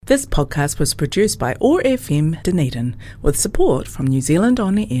This podcast was produced by OAR FM Dunedin with support from New Zealand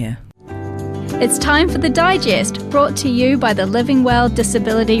On Air. It's time for The Digest, brought to you by the Livingwell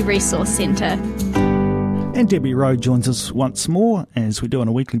Disability Resource Centre. And Debbie Rowe joins us once more, as we do on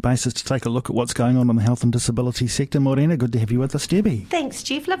a weekly basis, to take a look at what's going on in the health and disability sector. Morena, good to have you with us, Debbie. Thanks,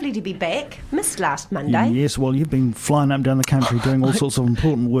 Jeff. Lovely to be back. Missed last Monday. Yes, well, you've been flying up and down the country doing all sorts of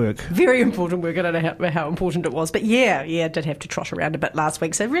important work. Very important work. I don't know how important it was, but yeah, I did have to trot around a bit last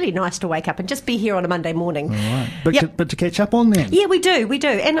week, so really nice to wake up and just be here on a Monday morning. All right. But to catch up on then. Yeah, we do.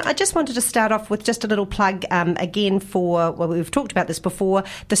 And I just wanted to start off with just a little plug again for, well, we've talked about this before,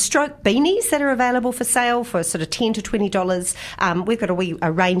 the stroke beanies that are available for sale for sort of $10 to $20. We've got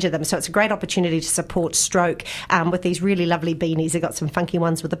a range of them, so it's a great opportunity to support stroke with these really lovely beanies. They've got some funky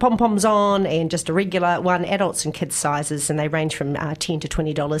ones with the pom-poms on and just a regular one, adults and kids sizes, and they range from $10 to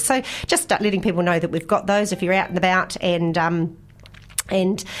 $20. So just letting people know that we've got those if you're out and about and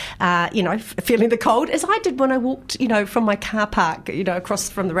feeling the cold, as I did when I walked, from my car park, across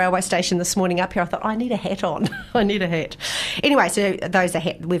from the railway station this morning up here. I thought, I need a hat on. I need a hat. Anyway, so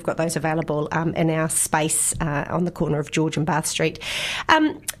we've got those available in our space on the corner of George and Bath Street.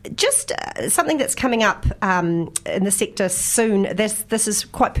 Just something that's coming up in the sector soon. This is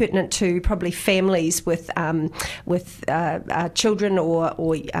quite pertinent to probably families with children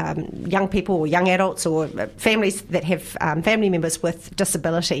or young people or young adults or families that have family members with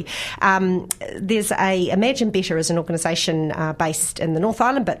disability. There's Imagine Better is an organisation based in the North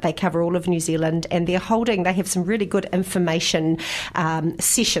Island, but they cover all of New Zealand, and they have some really good information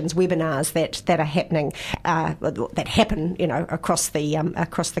sessions, webinars that are happening, that happen, across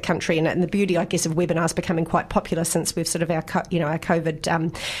the country. And the beauty, I guess, of webinars becoming quite popular since we've sort of our COVID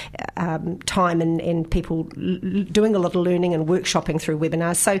time and people doing a lot of learning and workshopping through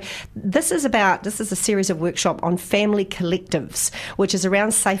webinars. So this is a series of workshop on family collectives, which is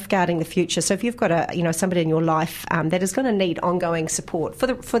around safeguarding the future. So if you've got somebody in your life that is going to need ongoing support for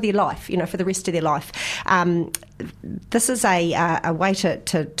their life, for the rest of their life, this is a way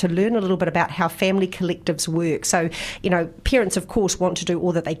to learn a little bit about how family collectives work. So, parents, of course, want to do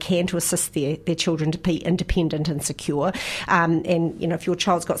all that they can to assist their children to be independent and secure. And, if your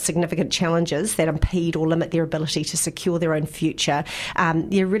child's got significant challenges that impede or limit their ability to secure their own future,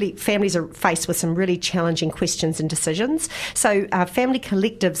 families are faced with some really challenging questions and decisions. So, family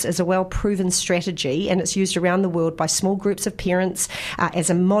collectives is a well-proven strategy, and it's used around the world by small groups of parents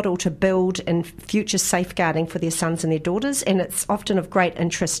as a model to build in future safeguarding for their sons and their daughters, and it's often of great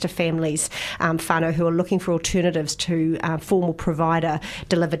interest to families, whānau, who are looking for alternatives to formal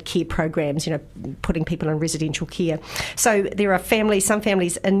provider-delivered care programs, putting people in residential care. So there are some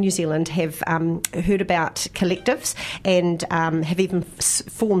families in New Zealand have heard about collectives and have even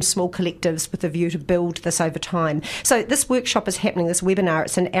formed small collectives with a view to build this over time. So this workshop is happening, this webinar.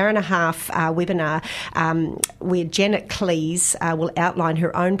 It's an hour-and-a-half webinar where Janet Cleese will outline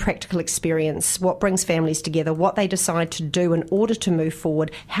her own practical experience, what brings families together, what they decide to do in order to move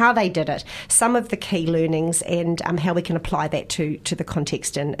forward, how they did it, some of the key learnings, and how we can apply that to the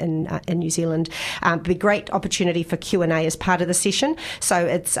context in New Zealand. It'll be a great opportunity for Q&A as part of the session. So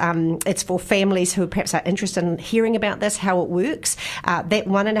it's for families who perhaps are interested in hearing about this, how it works. That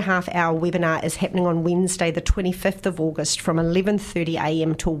 1.5 hour webinar is happening on Wednesday, the 25th of August from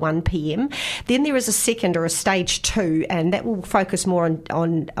 11:30am till 1pm. Then there is a second, or a stage 2, and that will focus more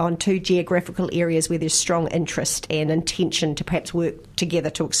on two geographical areas where there's strong interest and intention to perhaps work together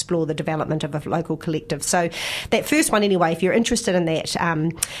to explore the development of a local collective. So that first one, anyway, if you're interested in that,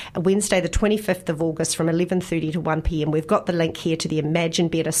 Wednesday the 25th of August from 11:30 to 1pm, we've got the link here to the Imagine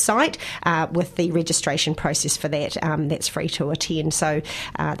Better site with the registration process for that. That's free to attend. So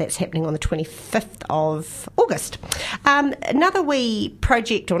that's happening on the 25th of August. Another wee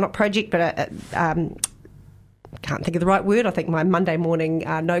project, or not project, but can't think of the right word. I think my Monday morning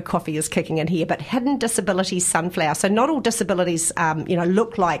no coffee is kicking in here, but hidden disabilities sunflower. So not all disabilities,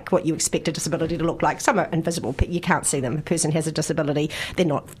 look like what you expect a disability to look like. Some are invisible. You can't see them. A person has a disability. They're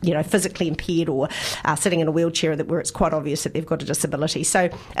not, physically impaired or sitting in a wheelchair where it's quite obvious that they've got a disability. So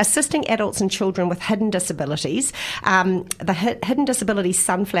assisting adults and children with hidden disabilities. The hidden disabilities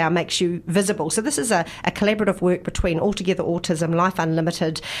sunflower makes you visible. So this is a collaborative work between Altogether Autism, Life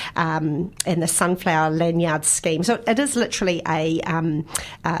Unlimited, and the Sunflower Lanyard Scheme. So it is literally a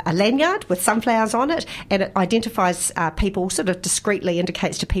lanyard with sunflowers on it, and it identifies people, sort of discreetly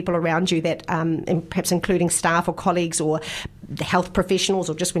indicates to people around you that, and perhaps including staff or colleagues or the health professionals,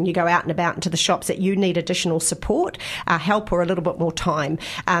 or just when you go out and about into the shops, that you need additional support, help, or a little bit more time.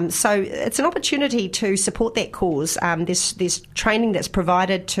 So it's an opportunity to support that cause. There's training that's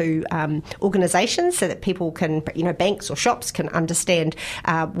provided to organisations so that people can, banks or shops can understand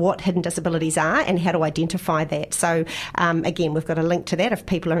what hidden disabilities are and how to identify that. So again, we've got a link to that if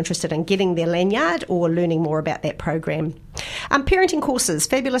people are interested in getting their lanyard or learning more about that program. Parenting courses,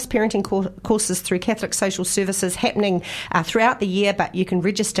 fabulous parenting courses through Catholic Social Services happening throughout the year, but you can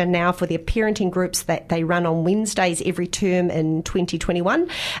register now for their parenting groups that they run on Wednesdays every term in 2021.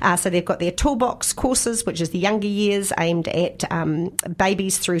 So they've got their toolbox courses, which is the younger years, aimed at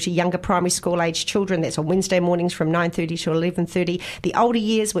babies through to younger primary school age children. That's on Wednesday mornings from 9:30 to 11:30. The older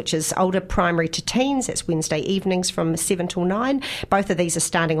years, which is older primary to teens, that's Wednesday evenings from 7 till 9. Both of these are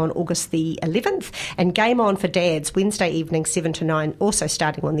starting on August the 11th. And Game On for Dads, Wednesday evening 7 to 9, also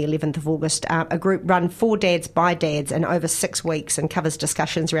starting on the 11th of August. A group run for dads by dads in over 6 weeks and covers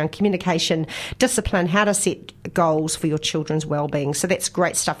discussions around communication, discipline, how to set goals for your children's wellbeing. So that's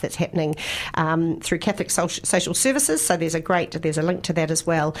great stuff that's happening through Catholic Social Services. So there's a link to that as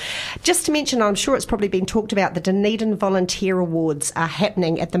well. Just to mention, I'm sure it's probably been talked about, the Dunedin Volunteer Awards are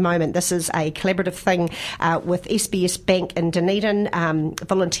happening at the moment. This is a collaborative thing with SBS Bank in Dunedin,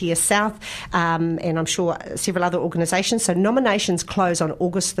 Volunteer South, and I'm sure several other organisations. So nominations close on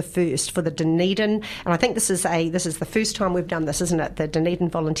August the 1st for the Dunedin, and I think this is the first time we've done this, isn't it? The Dunedin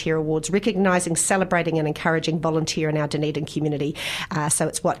Volunteer Awards, recognising, celebrating and encouraging volunteer in our Dunedin community. So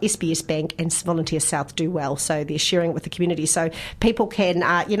it's what SBS Bank and Volunteer South do well. So they're sharing it with the community. So people can,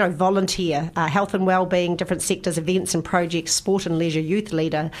 volunteer, health and wellbeing, different sectors, events and projects, sport and leisure, youth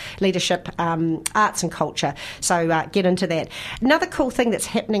leadership, arts and culture. So get into that. Another cool thing that's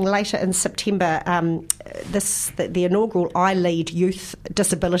happening later in September, the inaugural I Lead Youth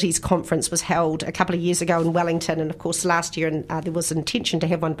Disabilities Conference was held a couple of years ago in Wellington, and of course last year, and there was an intention to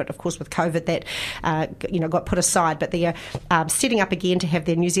have one, but of course with COVID that got put aside. But they are setting up again to have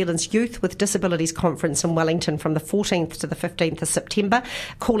their New Zealand's Youth with Disabilities Conference in Wellington from the 14th to the 15th of September,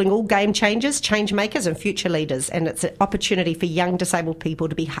 calling all game changers, change makers and future leaders. And it's an opportunity for young disabled people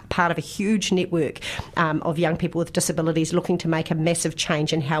to be part of a huge network of young people with disabilities looking to make a massive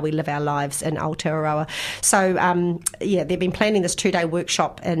change in how we live our lives in Aotearoa. So they've been planning this 2-day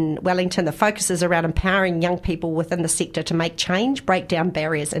workshop in Wellington. The focus is around empowering young people within the sector to make change, break down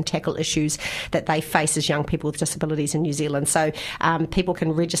barriers and tackle issues that they face as young people with disabilities in New Zealand. So people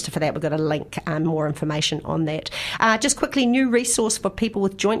can register for that. We've got a link, more information on that. Just quickly, new resource for people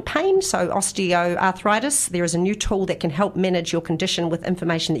with joint pain, so osteoarthritis. There is a new tool that can help manage your condition with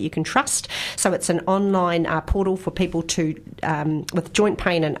information that you can trust. So it's an online portal for people to with joint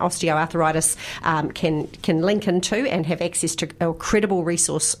pain and osteoarthritis can link into and have access to a credible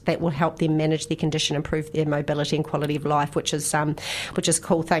resource that will help them manage their condition, improve their mobility and quality of life, which is a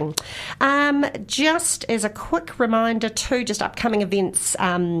cool thing. Just as a quick reminder too, just upcoming events,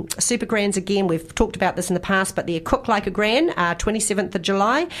 Super Grands again, we've talked about this in the past, but the Cook Like a Gran, 27th of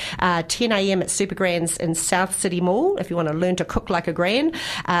July, 10 a.m. at Super Grands in South City Mall, if you want to learn to cook like a gran.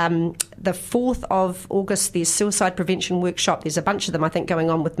 The 4th of August, there's suicide prevention workshop. There's a bunch of them, I think, going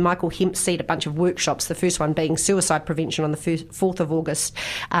on with Michael Hempseed, a bunch of workshops, the first one being suicide prevention on the 4th of August,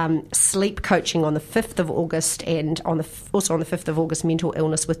 sleep coaching on the 5th of August, and also on the 5th of August, mental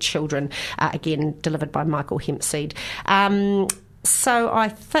illness with children, again, delivered by Michael Hempseed. So I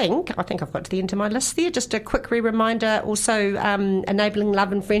think I've got to the end of my list there. Just a quick reminder, also Enabling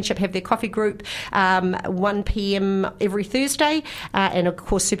Love and Friendship have their coffee group 1 p.m. every Thursday, and of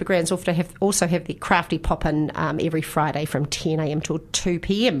course Super Grands also have their crafty pop-in every Friday from 10 a.m. till 2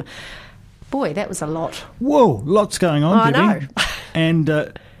 p.m. Boy, that was a lot. Whoa, lots going on, Debbie. I know.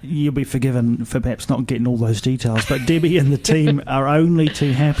 And you'll be forgiven for perhaps not getting all those details, but Debbie and the team are only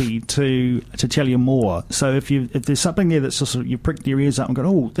too happy to tell you more. So if there's something there that's just you pricked your ears up and go,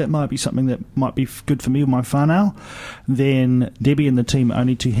 oh, that might be something that might be good for me with my whānau, then Debbie and the team are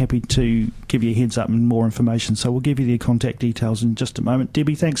only too happy to give you a heads up and more information. So we'll give you their contact details in just a moment.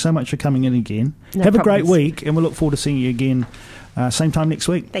 Debbie, thanks so much for coming in again. No Have problems. a great week, and we'll look forward to seeing you again same time next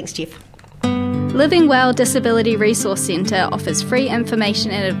week. Thanks, Jeff. Livingwell Disability Resource Centre offers free information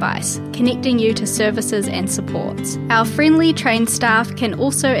and advice, connecting you to services and supports. Our friendly trained staff can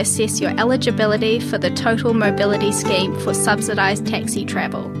also assess your eligibility for the Total Mobility Scheme for subsidised taxi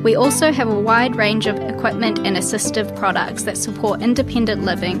travel. We also have a wide range of equipment and assistive products that support independent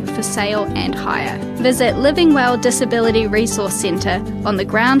living for sale and hire. Visit Livingwell Disability Resource Centre on the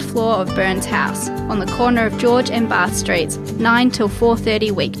ground floor of Burns House, on the corner of George and Bath Streets, 9 till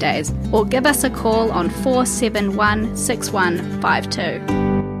 4:30 weekdays, or give us a call on 471 6152.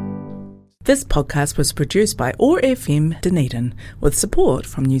 This podcast was produced by OAR FM Dunedin with support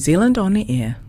from New Zealand On the Air.